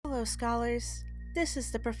Hello, scholars. This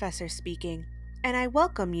is the professor speaking, and I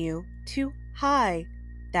welcome you to Hi,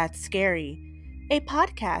 That's Scary, a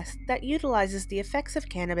podcast that utilizes the effects of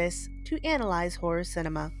cannabis to analyze horror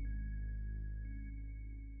cinema.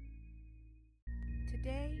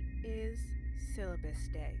 Today is Syllabus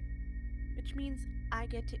Day, which means I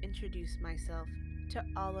get to introduce myself to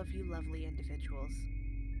all of you lovely individuals.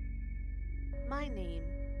 My name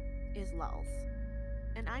is Lulz,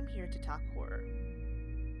 and I'm here to talk horror.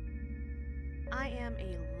 I am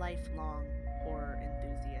a lifelong horror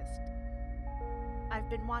enthusiast. I've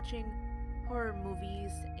been watching horror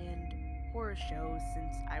movies and horror shows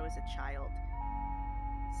since I was a child.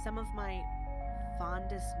 Some of my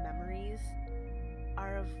fondest memories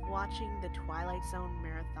are of watching the Twilight Zone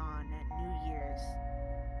marathon at New Year's,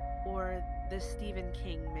 or the Stephen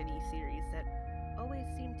King miniseries that always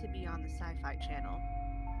seemed to be on the Sci-Fi Channel,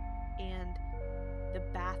 and the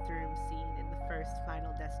bathroom scene in the first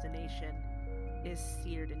Final Destination is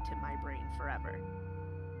seared into my brain forever.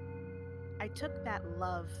 I took that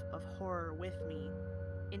love of horror with me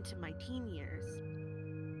into my teen years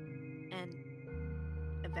and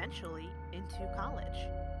eventually into college.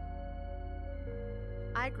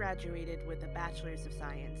 I graduated with a Bachelor's of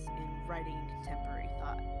Science in Writing and Contemporary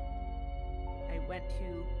Thought. I went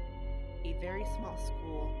to a very small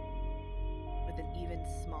school with an even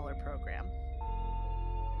smaller program.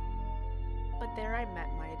 But there I met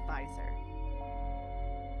my advisor.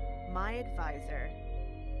 My advisor,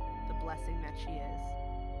 the blessing that she is,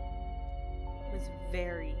 was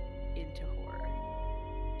very into horror,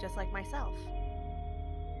 just like myself.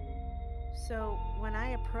 So when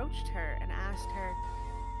I approached her and asked her,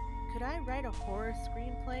 could I write a horror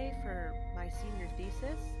screenplay for my senior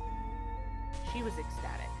thesis? She was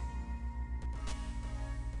ecstatic.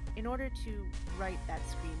 In order to write that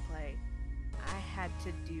screenplay, I had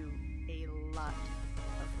to do a lot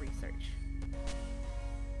of research.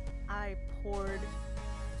 I poured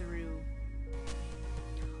through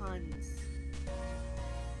tons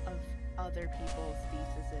of other people's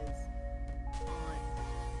theses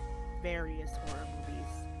on various horror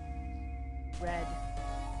movies, read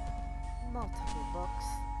multiple books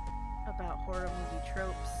about horror movie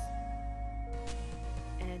tropes,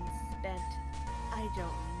 and spent I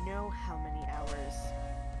don't know how many hours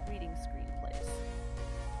reading screenplays.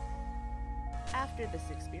 After this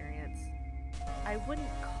experience, I wouldn't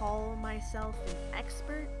call myself an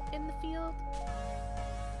expert in the field,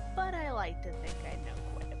 but I like to think I know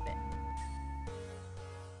quite a bit.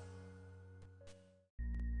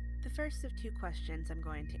 The first of two questions I'm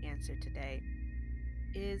going to answer today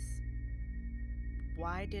is,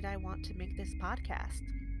 why did I want to make this podcast?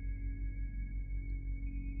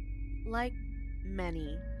 Like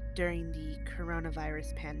many during the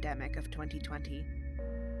coronavirus pandemic of 2020,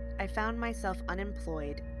 I found myself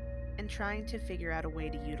unemployed and trying to figure out a way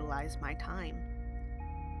to utilize my time.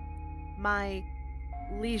 My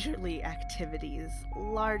leisurely activities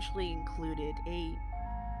largely included a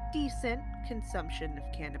decent consumption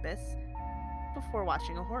of cannabis before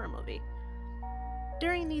watching a horror movie.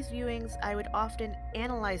 During these viewings, I would often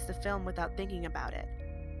analyze the film without thinking about it.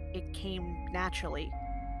 It came naturally.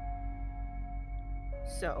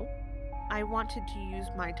 So, I wanted to use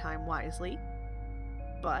my time wisely,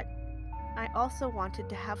 but I also wanted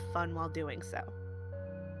to have fun while doing so.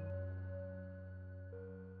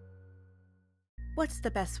 What's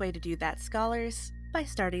the best way to do that, scholars? By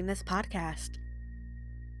starting this podcast.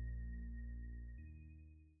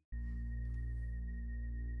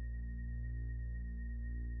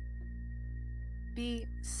 The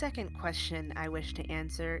second question I wish to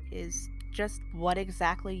answer is just what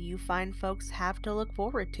exactly you find folks have to look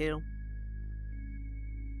forward to.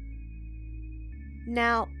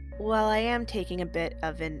 Now, while I am taking a bit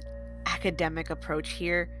of an academic approach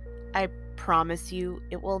here, I promise you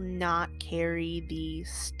it will not carry the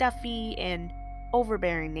stuffy and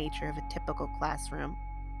overbearing nature of a typical classroom.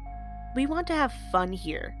 We want to have fun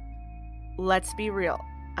here. Let's be real,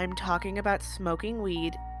 I'm talking about smoking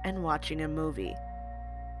weed and watching a movie.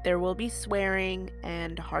 There will be swearing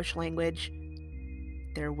and harsh language.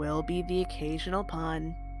 There will be the occasional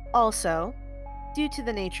pun. Also, due to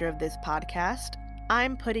the nature of this podcast,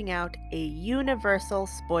 I'm putting out a universal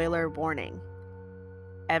spoiler warning.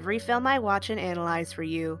 Every film I watch and analyze for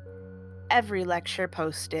you, every lecture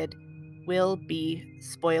posted, will be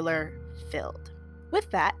spoiler-filled. With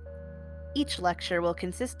that, each lecture will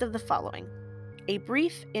consist of the following: a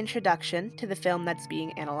brief introduction to the film that's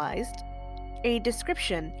being analyzed, a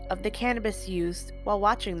description of the cannabis used while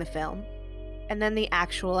watching the film, and then the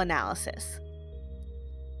actual analysis.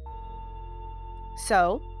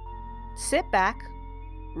 So, sit back,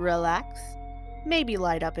 relax, maybe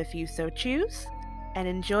light up if you so choose, and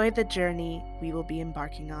enjoy the journey we will be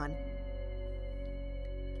embarking on.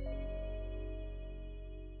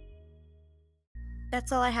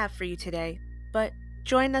 That's all I have for you today, but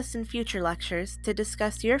join us in future lectures to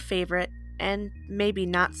discuss your favorite and maybe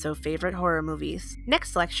not so favorite horror movies.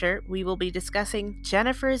 Next lecture, we will be discussing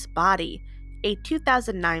Jennifer's Body, a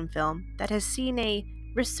 2009 film that has seen a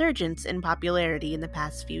resurgence in popularity in the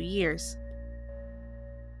past few years.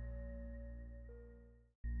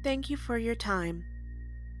 Thank you for your time.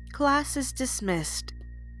 Class is dismissed.